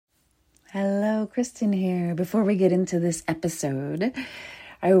Hello, Kristen here. Before we get into this episode,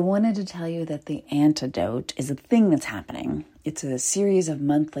 I wanted to tell you that the antidote is a thing that's happening. It's a series of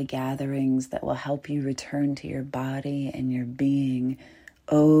monthly gatherings that will help you return to your body and your being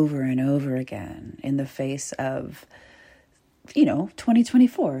over and over again in the face of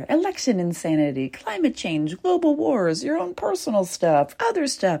 2024, election insanity, climate change, global wars, your own personal stuff, other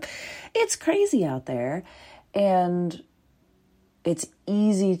stuff. It's crazy out there. And it's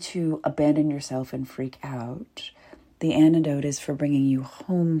easy to abandon yourself and freak out. The antidote is for bringing you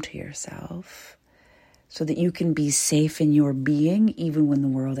home to yourself so that you can be safe in your being, even when the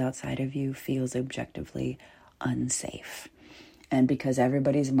world outside of you feels objectively unsafe. And because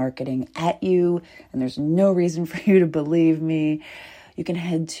everybody's marketing at you and there's no reason for you to believe me, you can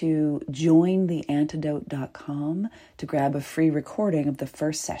head to jointheantidote.com to grab a free recording of the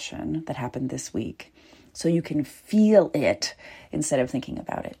first session that happened this week, so you can feel it instead of thinking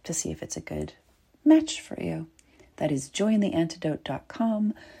about it to see if it's a good match for you. That is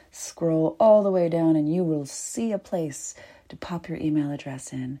jointheantidote.com. Scroll all the way down and you will see a place to pop your email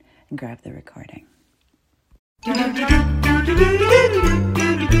address in and grab the recording.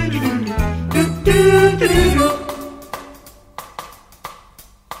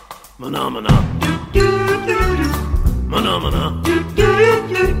 Phenomena. Phenomena.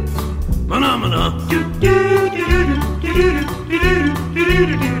 Phenomena.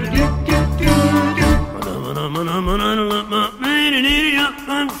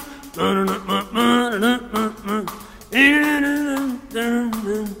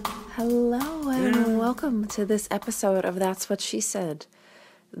 Hello and welcome to this episode of That's What She Said.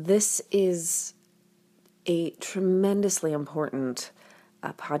 This is a tremendously important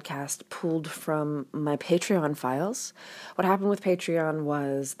podcast pulled from my Patreon files. What happened with Patreon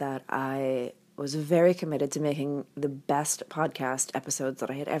was that I was very committed to making the best podcast episodes that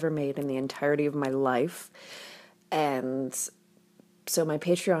I had ever made in the entirety of my life. And so my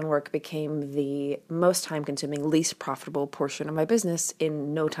Patreon work became the most time-consuming, least profitable portion of my business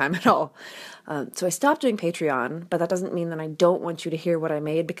in no time at all. So I stopped doing Patreon, but that doesn't mean that I don't want you to hear what I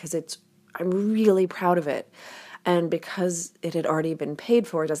made, because I'm really proud of it. And because it had already been paid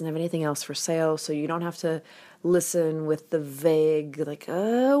for, it doesn't have anything else for sale, so you don't have to listen with the vague,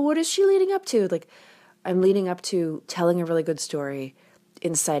 what is she leading up to? I'm leading up to telling a really good story,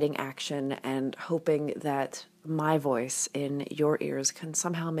 inciting action, and hoping that my voice in your ears can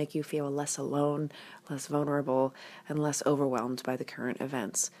somehow make you feel less alone, less vulnerable, and less overwhelmed by the current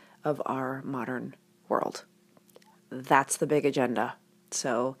events of our modern world. That's the big agenda.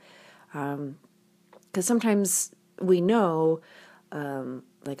 So, because sometimes we know,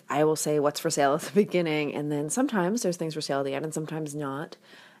 I will say what's for sale at the beginning, and then sometimes there's things for sale at the end, and sometimes not.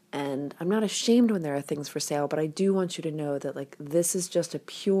 And I'm not ashamed when there are things for sale, but I do want you to know that, this is just a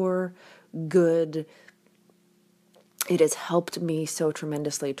pure, good. It has helped me so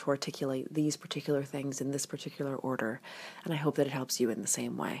tremendously to articulate these particular things in this particular order, and I hope that it helps you in the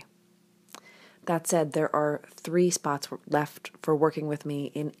same way. That said, there are 3 spots left for working with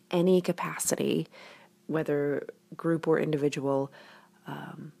me in any capacity, whether group or individual,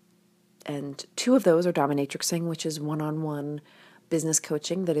 and 2 of those are dominatrixing, which is one-on-one business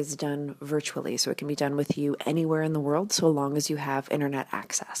coaching that is done virtually, so it can be done with you anywhere in the world, so long as you have internet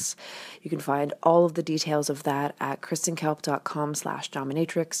access. You can find all of the details of that at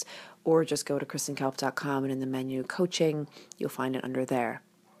kristenkelp.com/dominatrix, or just go to kristenkelp.com, and in the menu coaching, you'll find it under there.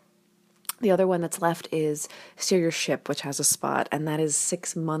 The other one that's left is Steer Your Ship, which has a spot, and that is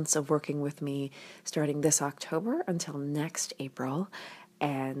 6 months of working with me starting this October until next April.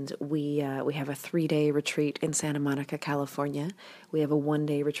 And we have a 3-day retreat in Santa Monica, California. We have a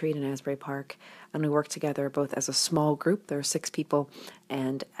 1-day retreat in Asbury Park, and we work together both as a small group, there are 6 people,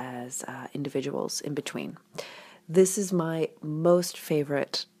 and as individuals in between. This is my most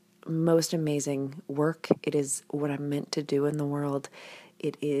favorite, most amazing work. It is what I'm meant to do in the world.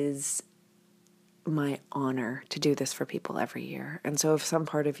 It is my honor to do this for people every year. And so if some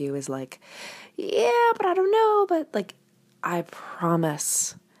part of you is like, yeah, but I don't know, but I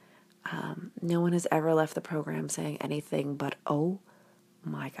promise no one has ever left the program saying anything but, oh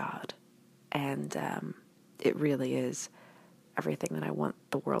my God. And it really is everything that I want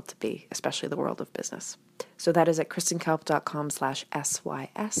the world to be, especially the world of business. So that is at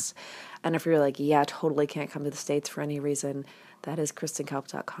kristenkelp.com/SYS. And if you're like, yeah, totally can't come to the States for any reason, that is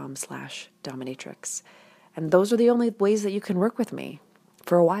kristenkelp.com/dominatrix. And those are the only ways that you can work with me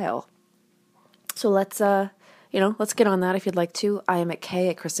for a while. So let's get on that if you'd like to. I am at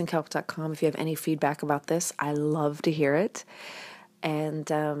kristenkelp.com if you have any feedback about this. I love to hear it. and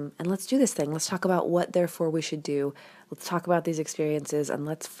let's do this thing. Let's talk about what therefore we should do. Let's talk about these experiences, and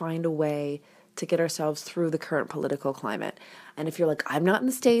let's find a way to get ourselves through the current political climate. And if you're like, I'm not in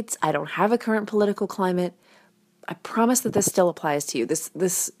the States, I don't have a current political climate, I promise that this still applies to you.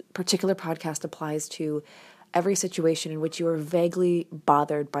 This particular podcast applies to every situation in which you are vaguely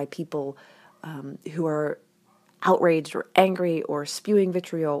bothered by people who are outraged or angry or spewing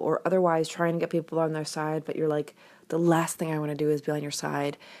vitriol or otherwise trying to get people on their side, but you're like, the last thing I want to do is be on your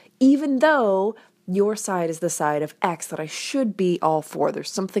side, even though your side is the side of X that I should be all for.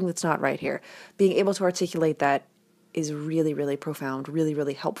 There's something that's not right here. Being able to articulate that is really, really profound, really,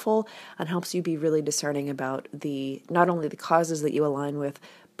 really helpful, and helps you be really discerning about not only the causes that you align with,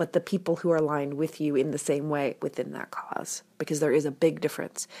 but the people who are aligned with you in the same way within that cause. Because there is a big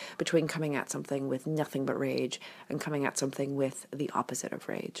difference between coming at something with nothing but rage and coming at something with the opposite of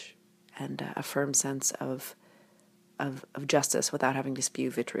rage and a firm sense of justice without having to spew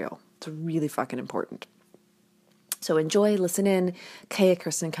vitriol. It's really fucking important. So enjoy, listen in,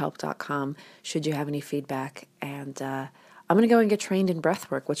 kay@kristenkelp.com should you have any feedback. And I'm going to go and get trained in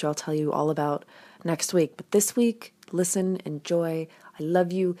breathwork, which I'll tell you all about next week. But this week, listen, enjoy. I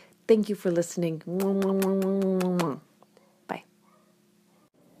love you. Thank you for listening. Bye.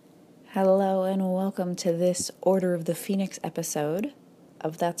 Hello and welcome to this Order of the Phoenix episode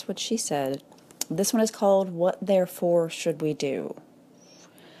of That's What She Said. This one is called What Therefore Should We Do?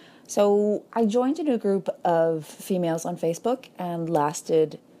 So I joined a new group of females on Facebook and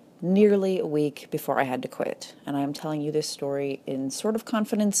lasted nearly a week before I had to quit. And I am telling you this story in sort of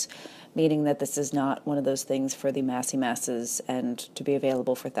confidence, meaning that this is not one of those things for the massy masses and to be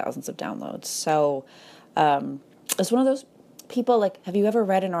available for thousands of downloads. So it's one of those people, like, have you ever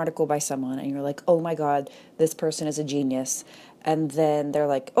read an article by someone and you're like, oh my God, this person is a genius. And then they're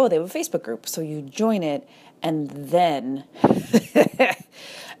like, oh, they have a Facebook group. So you join it and then...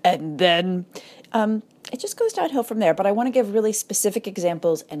 And then it just goes downhill from there. But I want to give really specific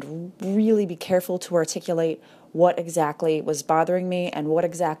examples and really be careful to articulate what exactly was bothering me and what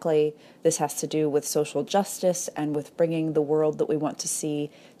exactly this has to do with social justice and with bringing the world that we want to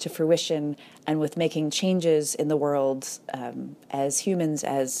see to fruition and with making changes in the world as humans,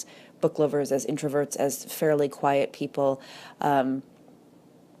 as book lovers, as introverts, as fairly quiet people. And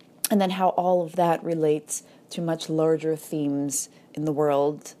then how all of that relates to much larger themes in the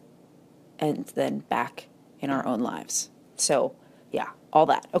world and then back in our own lives. So, yeah, all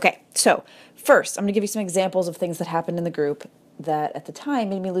that. Okay, so first, I'm going to give you some examples of things that happened in the group that at the time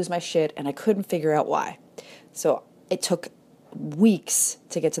made me lose my shit and I couldn't figure out why. So it took weeks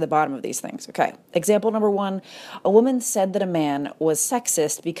to get to the bottom of these things. Okay, example number 1, a woman said that a man was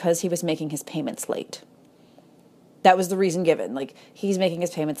sexist because he was making his payments late. That was the reason given. Like, he's making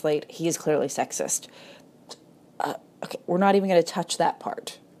his payments late. He is clearly sexist. Okay, we're not even going to touch that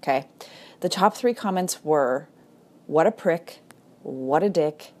part, okay? The top 3 comments were, what a prick, what a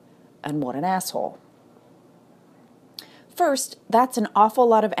dick, and what an asshole. First, that's an awful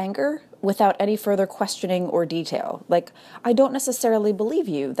lot of anger without any further questioning or detail. Like, I don't necessarily believe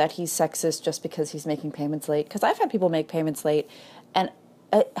you that he's sexist just because he's making payments late, because I've had people make payments late, and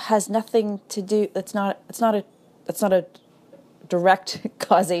it has nothing to do, it's not a direct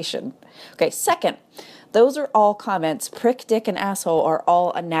causation. Okay, second, those are all comments. Prick, dick, and asshole are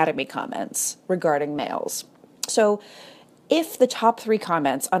all anatomy comments regarding males. So if the top 3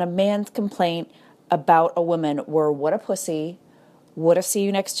 comments on a man's complaint about a woman were what a pussy, what a see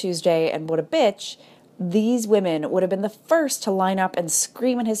you next Tuesday, and what a bitch, these women would have been the first to line up and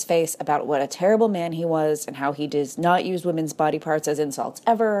scream in his face about what a terrible man he was and how he does not use women's body parts as insults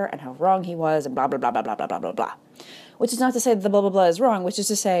ever and how wrong he was and blah, blah, blah, blah, blah, blah, blah, blah, blah. Which is not to say that the blah, blah, blah is wrong, which is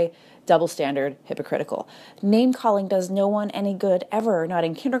to say double standard, hypocritical. Name-calling does no one any good ever, not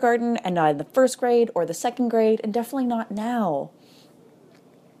in kindergarten and not in the 1st grade or the 2nd grade, and definitely not now.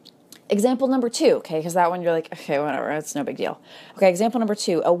 Example number 2, okay, because that one you're like, okay, whatever, it's no big deal. Okay, example number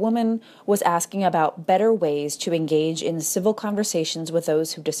 2, a woman was asking about better ways to engage in civil conversations with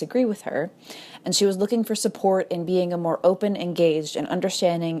those who disagree with her, and she was looking for support in being a more open, engaged, and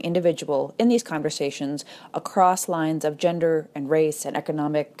understanding individual in these conversations across lines of gender and race and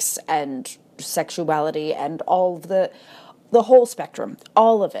economics and sexuality and all of the whole spectrum,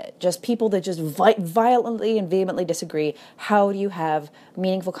 all of it, just people that just violently and vehemently disagree. How do you have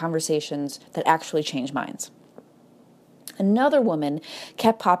meaningful conversations that actually change minds? Another woman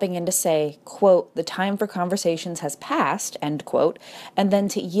kept popping in to say, quote, the time for conversations has passed, end quote, and then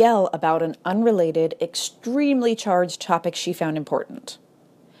to yell about an unrelated, extremely charged topic she found important.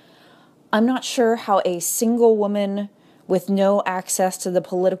 I'm not sure how a single woman with no access to the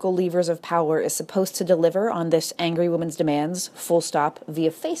political levers of power, is supposed to deliver on this angry woman's demands, full stop,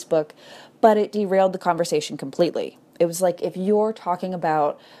 via Facebook, but it derailed the conversation completely. It was like if you're talking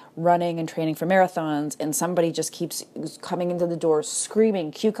about running and training for marathons and somebody just keeps coming into the door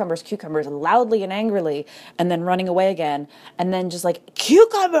screaming cucumbers, cucumbers loudly and angrily and then running away again and then just like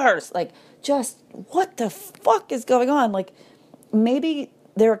cucumbers, like just what the fuck is going on? Like maybe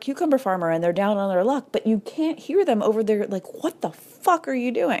they're a cucumber farmer and they're down on their luck, but you can't hear them over there like what the fuck are you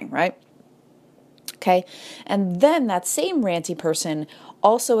doing, right? Okay. And then that same ranty person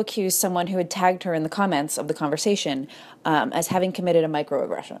also accused someone who had tagged her in the comments of the conversation as having committed a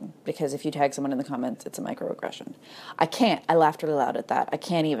microaggression. Because if you tag someone in the comments, it's a microaggression. I laughed really loud at that. I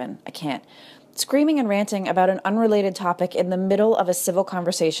can't. Screaming and ranting about an unrelated topic in the middle of a civil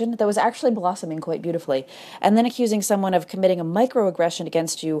conversation that was actually blossoming quite beautifully, and then accusing someone of committing a microaggression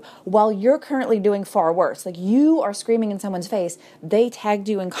against you while you're currently doing far worse. Like you are screaming in someone's face, they tagged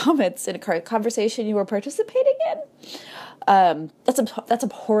you in comments in a conversation you were participating in. That's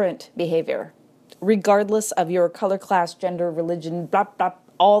abhorrent behavior, regardless of your color, class, gender, religion, blah, blah,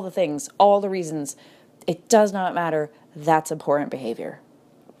 all the things, all the reasons. It does not matter. That's abhorrent behavior.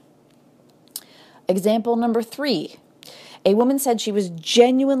 Example number 3. A woman said she was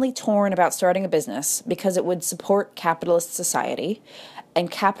genuinely torn about starting a business because it would support capitalist society, and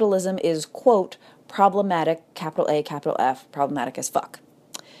capitalism is, quote, problematic, capital A, capital F, problematic as fuck.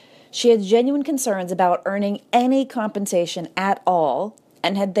 She had genuine concerns about earning any compensation at all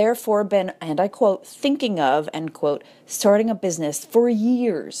and had therefore been, and I quote, thinking of, end quote, starting a business for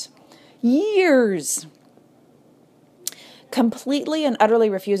years. Years! Completely and utterly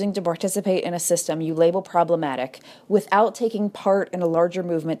refusing to participate in a system you label problematic without taking part in a larger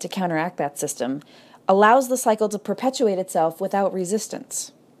movement to counteract that system allows the cycle to perpetuate itself without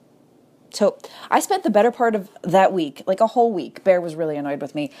resistance. So I spent the better part of that week, like a whole week, Bear was really annoyed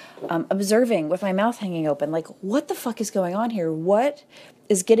with me, observing with my mouth hanging open, like, what the fuck is going on here? What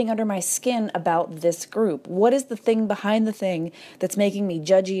is getting under my skin about this group? What is the thing behind the thing that's making me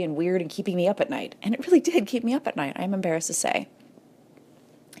judgy and weird and keeping me up at night? And it really did keep me up at night, I'm embarrassed to say.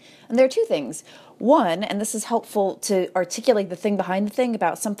 And there are 2 things. One, and this is helpful to articulate the thing behind the thing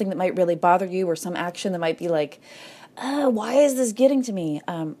about something that might really bother you or some action that might be like, why is this getting to me?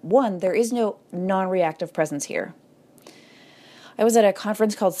 One, there is no non-reactive presence here. I was at a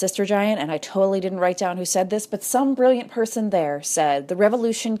conference called Sister Giant, and I totally didn't write down who said this, but some brilliant person there said, the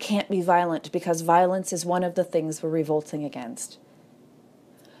revolution can't be violent because violence is one of the things we're revolting against.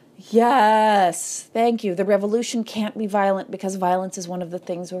 Yes, thank you. The revolution can't be violent because violence is one of the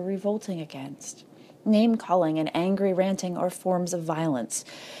things we're revolting against. Name-calling and angry ranting are forms of violence.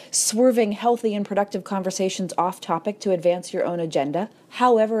 Swerving healthy and productive conversations off topic to advance your own agenda,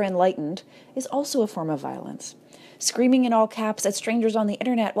 however enlightened, is also a form of violence. Screaming in all caps at strangers on the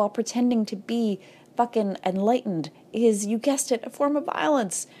internet while pretending to be fucking enlightened is, you guessed it, a form of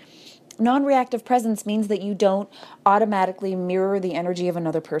violence. Non-reactive presence means that you don't automatically mirror the energy of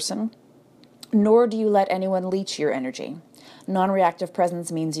another person, nor do you let anyone leech your energy. Non-reactive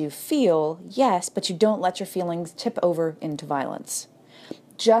presence means you feel, yes, but you don't let your feelings tip over into violence.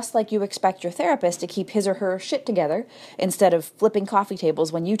 Just like you expect your therapist to keep his or her shit together instead of flipping coffee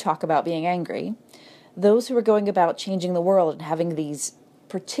tables when you talk about being angry, those who are going about changing the world and having these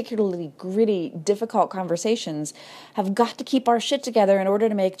particularly gritty, difficult conversations have got to keep our shit together in order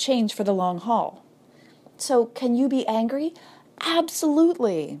to make change for the long haul. So, can you be angry?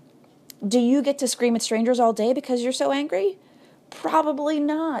 Absolutely. Do you get to scream at strangers all day because you're so angry? Probably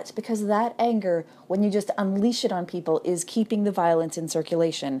not, because that anger, when you just unleash it on people, is keeping the violence in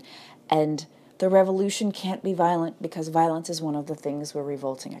circulation. And the revolution can't be violent because violence is one of the things we're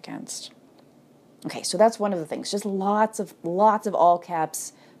revolting against. Okay, so that's one of the things. Just lots of all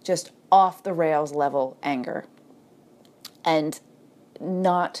caps, just off the rails level anger. And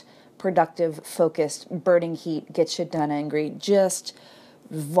not productive, focused, burning heat, get shit done angry, just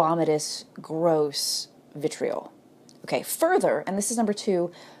vomitous, gross vitriol. Okay, further, and this is number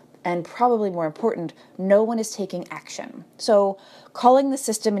 2, and probably more important, no one is taking action. So calling the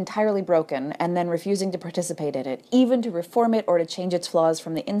system entirely broken and then refusing to participate in it, even to reform it or to change its flaws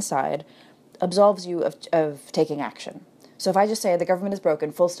from the inside, absolves you of taking action. So if I just say the government is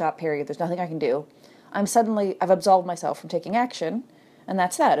broken, full stop, period, there's nothing I can do, I've absolved myself from taking action, and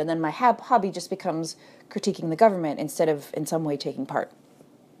that's that. And then my hobby just becomes critiquing the government instead of in some way taking part.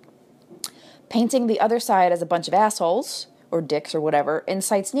 Painting the other side as a bunch of assholes, or dicks or whatever,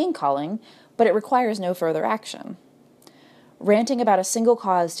 incites name-calling, but it requires no further action. Ranting about a single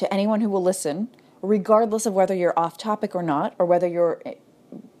cause to anyone who will listen, regardless of whether you're off topic or not, or whether you're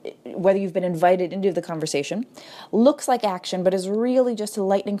whether you've been invited into the conversation, looks like action, but is really just a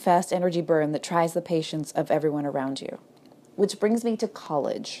lightning fast energy burn that tries the patience of everyone around you. Which brings me to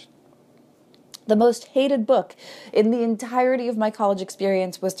college. The most hated book in the entirety of my college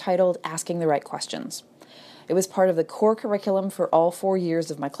experience was titled Asking the Right Questions. It was part of the core curriculum for all 4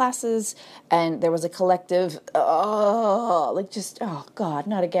 years of my classes, and there was a collective, oh God,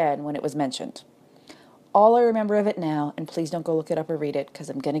 not again, when it was mentioned. All I remember of it now, and please don't go look it up or read it, because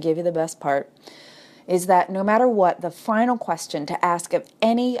I'm going to give you the best part, is that no matter what, the final question to ask of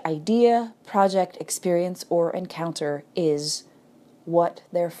any idea, project, experience, or encounter is, what,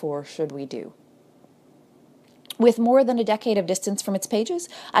 therefore, should we do? With more than a decade of distance from its pages,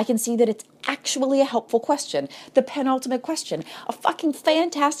 I can see that it's actually a helpful question. The penultimate question. A fucking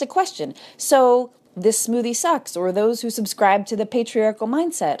fantastic question. So, this smoothie sucks, or those who subscribe to the patriarchal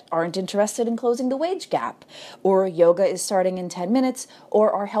mindset aren't interested in closing the wage gap, or yoga is starting in 10 minutes,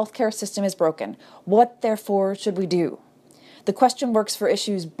 or our healthcare system is broken. What, therefore, should we do? The question works for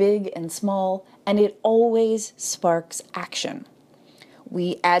issues big and small, and it always sparks action.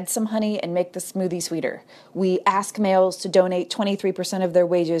 We add some honey and make the smoothie sweeter. We ask males to donate 23% of their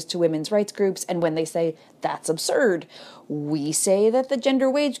wages to women's rights groups, and when they say, that's absurd, we say that the gender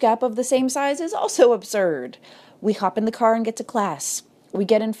wage gap of the same size is also absurd. We hop in the car and get to class. We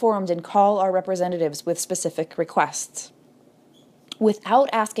get informed and call our representatives with specific requests. Without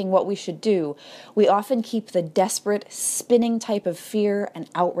asking what we should do, we often keep the desperate, spinning type of fear and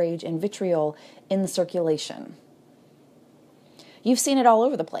outrage and vitriol in circulation. You've seen it all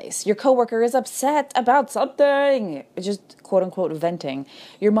over the place. Your coworker is upset about something, just quote-unquote venting.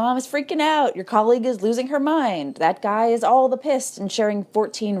 Your mom is freaking out. Your colleague is losing her mind. That guy is all the pissed and sharing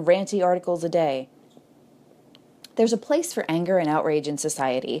 14 ranty articles a day. There's a place for anger and outrage in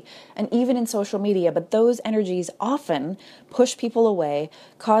society, and even in social media, but those energies often push people away,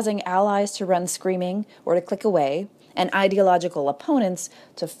 causing allies to run screaming or to click away, and ideological opponents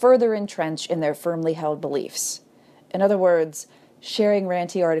to further entrench in their firmly held beliefs. In other words, sharing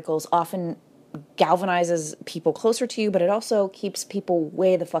ranty articles often galvanizes people closer to you, but it also keeps people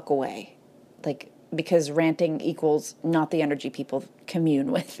way the fuck away. Because ranting equals not the energy people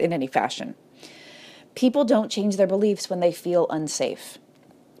commune with in any fashion. People don't change their beliefs when they feel unsafe.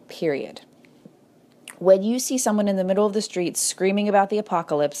 Period. When you see someone in the middle of the street screaming about the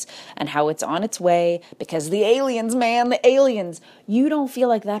apocalypse and how it's on its way because the aliens, man, the aliens, you don't feel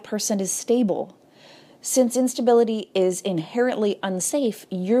like that person is stable. Since instability is inherently unsafe,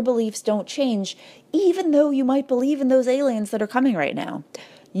 your beliefs don't change, even though you might believe in those aliens that are coming right now.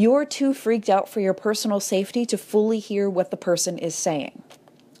 You're too freaked out for your personal safety to fully hear what the person is saying.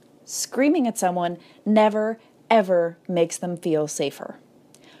 Screaming at someone never, ever makes them feel safer.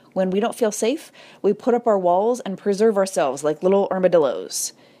 When we don't feel safe, we put up our walls and preserve ourselves like little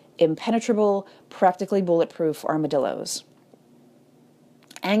armadillos. Impenetrable, practically bulletproof armadillos.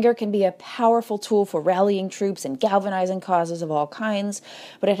 Anger can be a powerful tool for rallying troops and galvanizing causes of all kinds,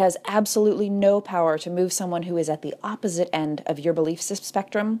 but it has absolutely no power to move someone who is at the opposite end of your belief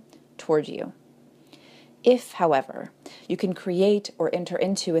spectrum toward you. If, however, you can create or enter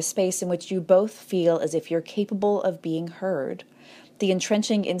into a space in which you both feel as if you're capable of being heard, the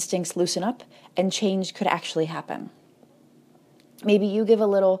entrenching instincts loosen up and change could actually happen. Maybe you give a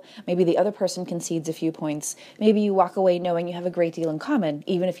little, maybe the other person concedes a few points, maybe you walk away knowing you have a great deal in common,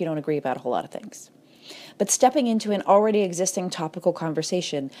 even if you don't agree about a whole lot of things. But stepping into an already existing topical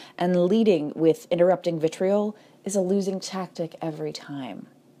conversation and leading with interrupting vitriol is a losing tactic every time.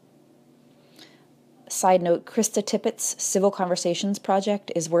 Side note, Krista Tippett's Civil Conversations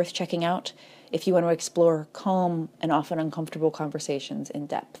project is worth checking out if you want to explore calm and often uncomfortable conversations in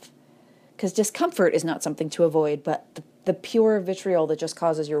depth. Because discomfort is not something to avoid, but the pure vitriol that just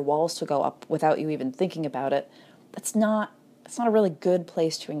causes your walls to go up without you even thinking about it, that's not a really good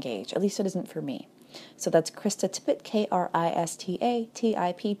place to engage. At least it isn't for me. So that's Krista Tippett, Krista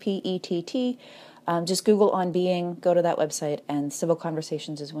Tippett. Just Google On Being, go to that website, and Civil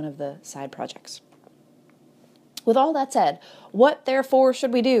Conversations is one of the side projects. With all that said, what therefore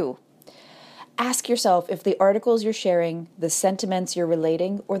should we do? Ask yourself if the articles you're sharing, the sentiments you're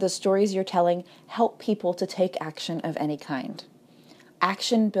relating, or the stories you're telling help people to take action of any kind.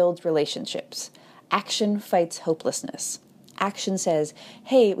 Action builds relationships. Action fights hopelessness. Action says,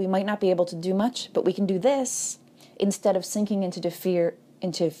 hey, we might not be able to do much, but we can do this, instead of sinking into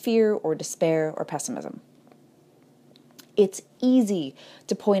fear or despair or pessimism. It's easy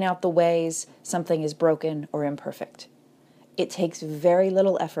to point out the ways something is broken or imperfect. It takes very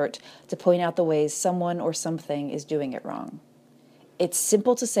little effort to point out the ways someone or something is doing it wrong. It's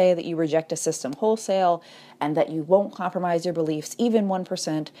simple to say that you reject a system wholesale and that you won't compromise your beliefs, even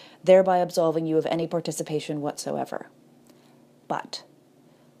 1%, thereby absolving you of any participation whatsoever. But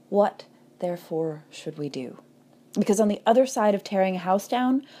what, therefore, should we do? Because on the other side of tearing a house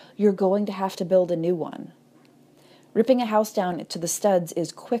down, you're going to have to build a new one. Ripping a house down to the studs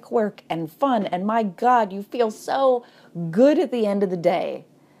is quick work and fun, and my God, you feel so good at the end of the day.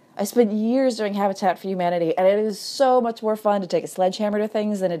 I spent years doing Habitat for Humanity, and it is so much more fun to take a sledgehammer to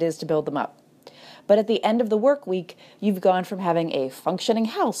things than it is to build them up. But at the end of the work week, you've gone from having a functioning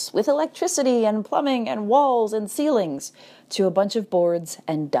house with electricity and plumbing and walls and ceilings to a bunch of boards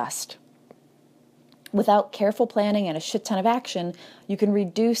and dust. Without careful planning and a shit ton of action, you can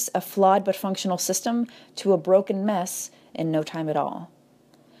reduce a flawed but functional system to a broken mess in no time at all.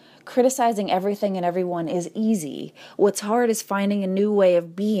 Criticizing everything and everyone is easy. What's hard is finding a new way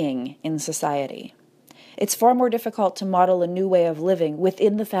of being in society. It's far more difficult to model a new way of living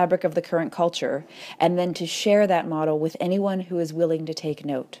within the fabric of the current culture, and then to share that model with anyone who is willing to take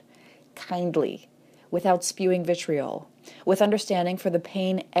note, kindly, without spewing vitriol, with understanding for the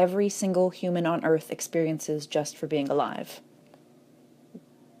pain every single human on earth experiences just for being alive.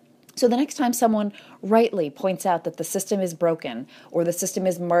 So the next time someone rightly points out that the system is broken, or the system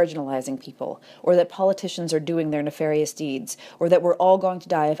is marginalizing people, or that politicians are doing their nefarious deeds, or that we're all going to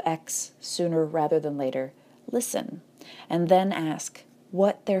die of X sooner rather than later, listen, and then ask,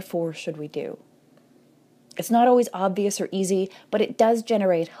 what therefore should we do? It's not always obvious or easy, but it does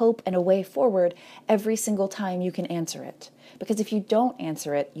generate hope and a way forward every single time you can answer it. Because if you don't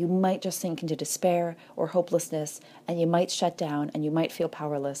answer it, you might just sink into despair or hopelessness, and you might shut down, and you might feel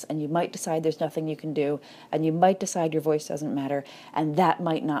powerless, and you might decide there's nothing you can do, and you might decide your voice doesn't matter, and that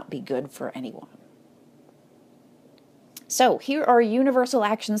might not be good for anyone. So here are universal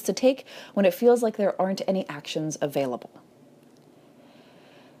actions to take when it feels like there aren't any actions available.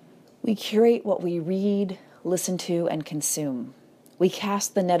 We curate what we read, listen to, and consume. We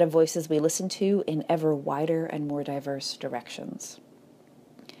cast the net of voices we listen to in ever wider and more diverse directions.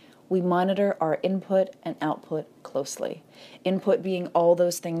 We monitor our input and output closely. Input being all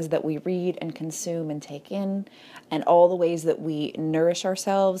those things that we read and consume and take in, and all the ways that we nourish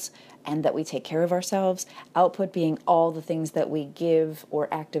ourselves and that we take care of ourselves. Output being all the things that we give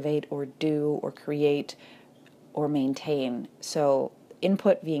or activate or do or create or maintain. So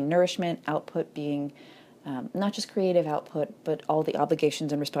input being nourishment, output being not just creative output, but all the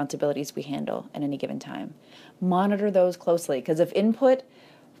obligations and responsibilities we handle at any given time. Monitor those closely, because if input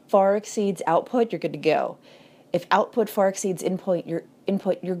far exceeds output, you're good to go. If output far exceeds input,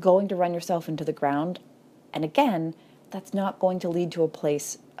 you're going to run yourself into the ground. And again, that's not going to lead to a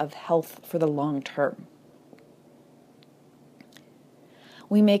place of health for the long term.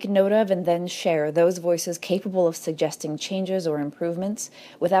 We make note of and then share those voices capable of suggesting changes or improvements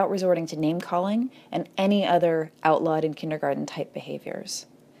without resorting to name-calling and any other outlawed in kindergarten type behaviors.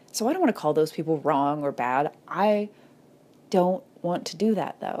 So I don't want to call those people wrong or bad. I don't want to do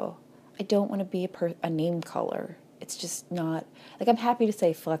that, though. I don't want to be a name caller. It's just not, like, I'm happy to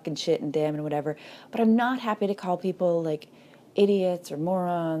say fuck and shit and damn and whatever, but I'm not happy to call people, like, idiots or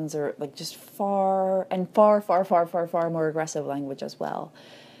morons or like just far more aggressive language as well.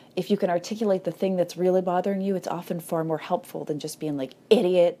 If you can articulate the thing that's really bothering you, it's often far more helpful than just being like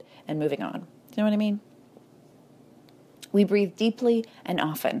idiot and moving on. Do you know what I mean? We breathe deeply and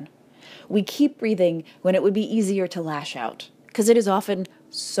often. We keep breathing when it would be easier to lash out, because it is often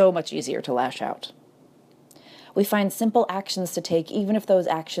so much easier to lash out. We find simple actions to take, even if those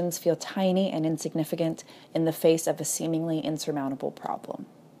actions feel tiny and insignificant in the face of a seemingly insurmountable problem.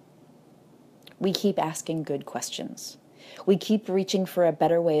 We keep asking good questions. We keep reaching for a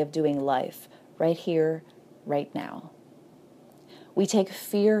better way of doing life, right here, right now. We take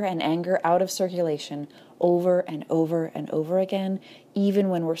fear and anger out of circulation over and over and over again, even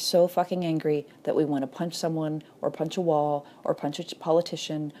when we're so fucking angry that we want to punch someone or punch a wall or punch a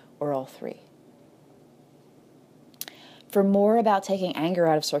politician or all three. For more about taking anger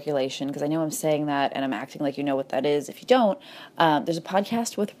out of circulation, because I know I'm saying that and I'm acting like you know what that is. If you don't, there's a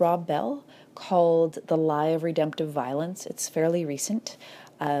podcast with Rob Bell called The Lie of Redemptive Violence. It's fairly recent.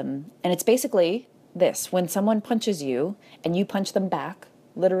 And it's basically this. When someone punches you and you punch them back,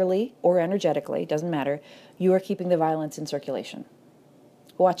 literally or energetically, doesn't matter, you are keeping the violence in circulation.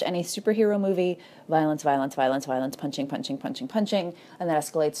 Watch any superhero movie, violence, punching, and that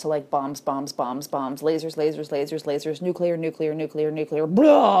escalates to like bombs, lasers, nuclear,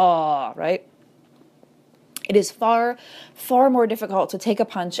 blah, right? It is far more difficult to take a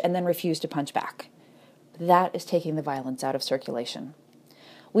punch and then refuse to punch back. That is taking the violence out of circulation.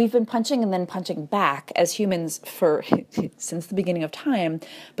 We've been punching and then punching back as humans for since the beginning of time,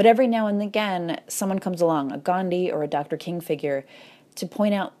 but every now and again, someone comes along, a Gandhi or a Dr. King figure, to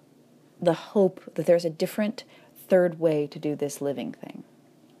point out the hope that there's a different third way to do this living thing.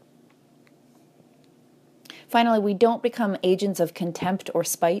 Finally, we don't become agents of contempt or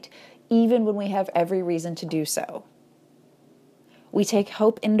spite, even when we have every reason to do so. We take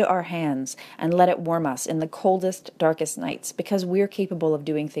hope into our hands and let it warm us in the coldest, darkest nights because we're capable of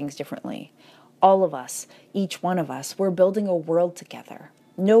doing things differently. All of us, each one of us, we're building a world together.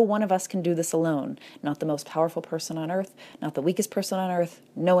 No one of us can do this alone. Not the most powerful person on earth, not the weakest person on earth,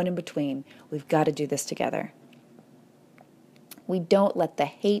 no one in between. We've got to do this together. We don't let the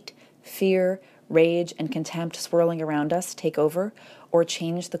hate, fear, rage, and contempt swirling around us take over or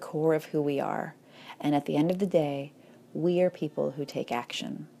change the core of who we are. And at the end of the day, we are people who take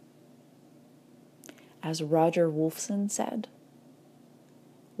action. As Roger Wolfson said,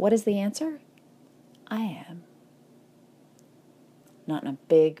 what is the answer? I am. Not in a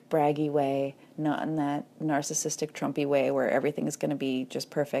big, braggy way, not in that narcissistic, Trumpy way where everything is going to be just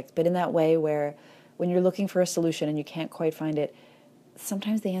perfect, but in that way where when you're looking for a solution and you can't quite find it,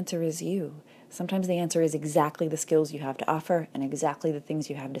 sometimes the answer is you. Sometimes the answer is exactly the skills you have to offer and exactly the things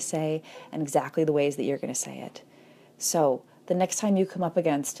you have to say and exactly the ways that you're going to say it. So the next time you come up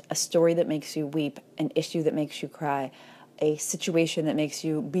against a story that makes you weep, an issue that makes you cry, a situation that makes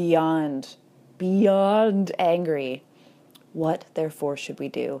you beyond angry, what therefore should we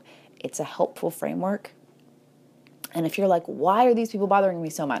do? It's a helpful framework. And if you're like, why are these people bothering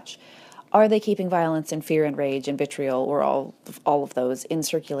me so much? Are they keeping violence and fear and rage and vitriol or all of those in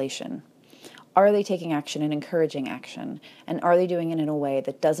circulation? Are they taking action and encouraging action? And are they doing it in a way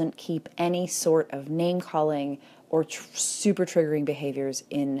that doesn't keep any sort of name-calling or super triggering behaviors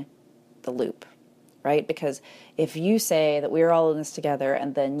in the loop, right? Because if you say that we're all in this together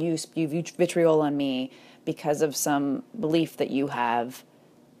and then you spew vitriol on me because of some belief that you have,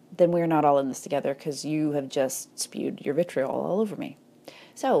 then we're not all in this together because you have just spewed your vitriol all over me.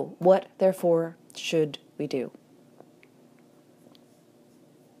 So what, therefore, should we do?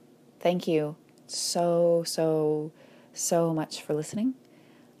 Thank you so much for listening.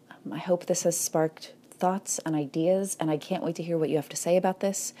 I hope this has sparked thoughts and ideas, and I can't wait to hear what you have to say about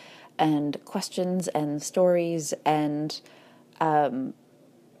this, and questions and stories and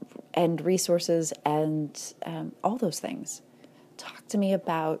resources and all those things. Talk to me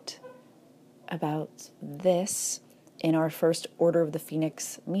about this in our first Order of the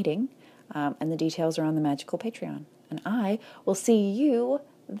Phoenix meeting, and the details are on the Magical Patreon. And I will see you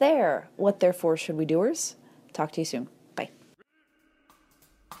there. What therefore should we doers? Talk to you soon. Bye.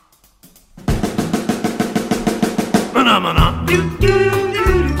 Phenomena.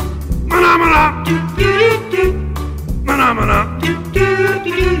 Phenomena. Phenomena.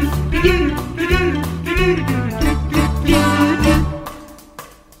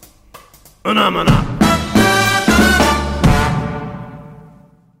 Phenomena.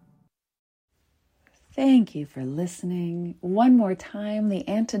 Thank you for listening. One more time, The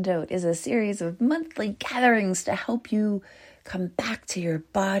Antidote is a series of monthly gatherings to help you come back to your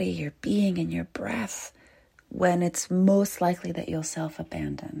body, your being, and your breath when it's most likely that you'll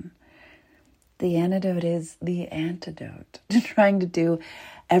self-abandon. The antidote is the antidote to trying to do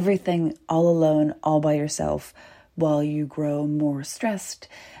everything all alone, all by yourself, while you grow more stressed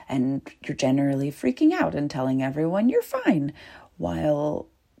and you're generally freaking out and telling everyone you're fine, while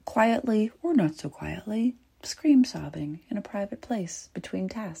quietly, or not so quietly, scream sobbing in a private place between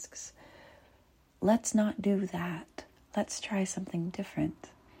tasks. Let's not do that. Let's try something different.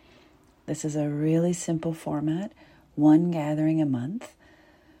 This is a really simple format, one gathering a month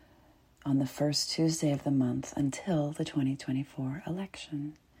on the first Tuesday of the month until the 2024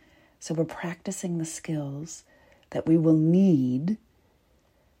 election. So we're practicing the skills that we will need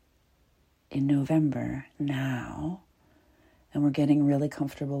in November now. And we're getting really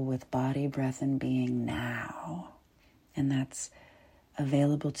comfortable with body, breath, and being now. And that's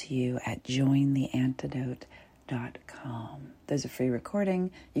available to you at jointheantidote.com. There's a free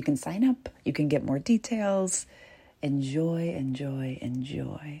recording. You can sign up. You can get more details. Enjoy, enjoy,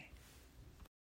 enjoy.